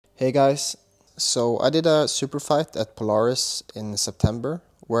Hey guys, so I did a super fight at Polaris in September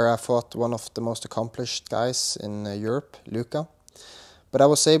where I fought one of the most accomplished guys in Europe, Luca. But I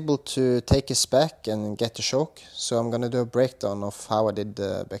was able to take his back and get the choke, so I'm gonna do a breakdown of how I did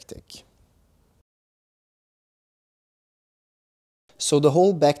the backtake. So the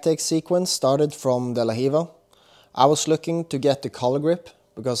whole backtake sequence started from De La Hiva. I was looking to get the collar grip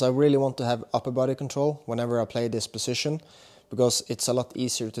because I really want to have upper body control whenever I play this position, because it's a lot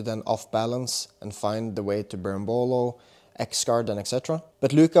easier to then off balance and find the way to Berimbolo, X-guard and etc.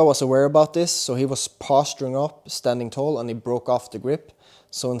 But Luca was aware about this, so he was posturing up, standing tall, and he broke off the grip.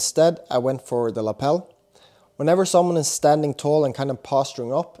 So instead I went for the lapel. Whenever someone is standing tall and kind of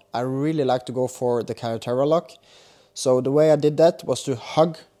posturing up, I really like to go for the Karatera lock. So the way I did that was to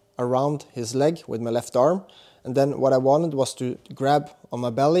hug around his leg with my left arm, and then what I wanted was to grab on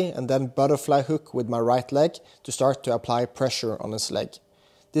my belly and then butterfly hook with my right leg to start to apply pressure on his leg.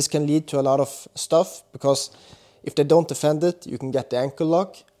 This can lead to a lot of stuff, because if they don't defend it, you can get the ankle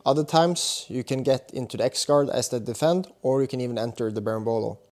lock. Other times you can get into the X-guard as they defend, or you can even enter the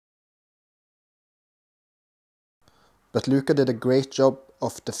Berimbolo. But Luca did a great job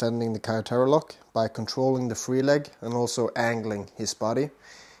of defending the Karatera lock by controlling the free leg and also angling his body.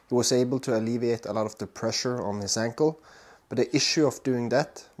 He was able to alleviate a lot of the pressure on his ankle, but the issue of doing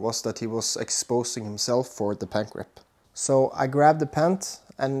that was that he was exposing himself for the pant grip. So I grabbed the pant,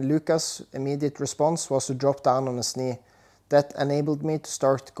 and Luca's immediate response was to drop down on his knee. That enabled me to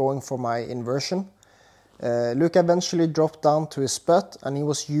start going for my inversion. Luca eventually dropped down to his butt, and he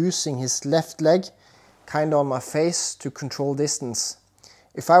was using his left leg kind of on my face to control distance.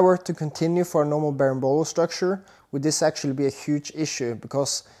 If I were to continue for a normal Berimbolo structure, would this actually be a huge issue,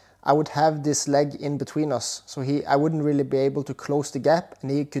 because I would have this leg in between us, so I wouldn't really be able to close the gap, and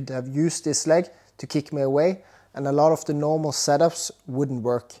he could have used this leg to kick me away, and a lot of the normal setups wouldn't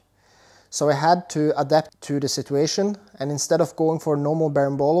work. So I had to adapt to the situation, and instead of going for a normal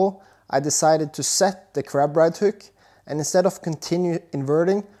Berimbolo, I decided to set the crab ride hook, and instead of continue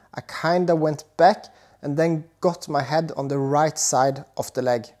inverting, I kinda went back and then got my head on the right side of the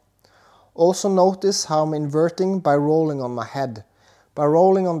leg. Also notice how I'm inverting by rolling on my head. By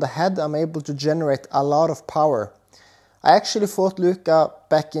rolling on the head, I'm able to generate a lot of power. I actually fought Luca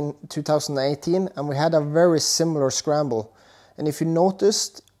back in 2018, and we had a very similar scramble. And if you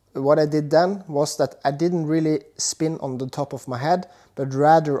noticed, what I did then was that I didn't really spin on the top of my head, but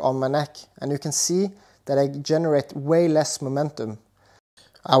rather on my neck. And you can see that I generate way less momentum.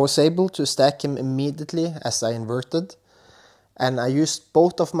 I was able to stack him immediately as I inverted, and I used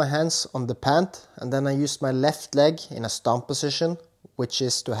both of my hands on the pant, and then I used my left leg in a stomp position, which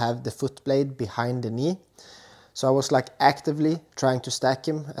is to have the foot blade behind the knee. So I was like actively trying to stack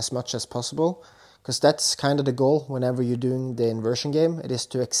him as much as possible, because that's kind of the goal whenever you're doing the inversion game. It is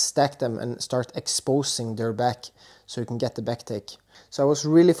to stack them and start exposing their back so you can get the backtake. So I was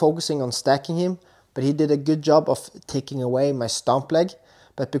really focusing on stacking him, but he did a good job of taking away my stomp leg.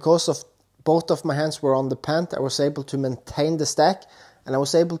 But because of both of my hands were on the pant, I was able to maintain the stack, and I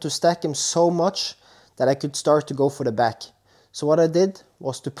was able to stack him so much that I could start to go for the back. So what I did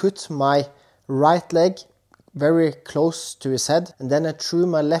was to put my right leg very close to his head, and then I threw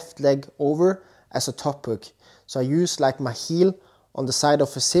my left leg over as a top hook. So I used like my heel on the side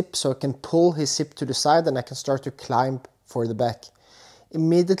of his hip, so I can pull his hip to the side and I can start to climb for the back.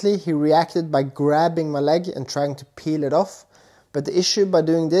 Immediately he reacted by grabbing my leg and trying to peel it off. But the issue by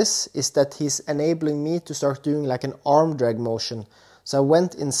doing this is that he's enabling me to start doing like an arm drag motion. So I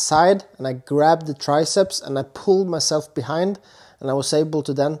went inside and I grabbed the triceps and I pulled myself behind, and I was able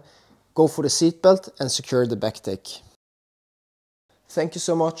to then go for the seatbelt and secure the backtake. Thank you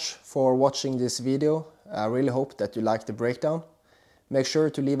so much for watching this video. I really hope that you liked the breakdown. Make sure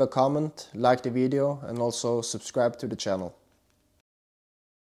to leave a comment, like the video, and also subscribe to the channel.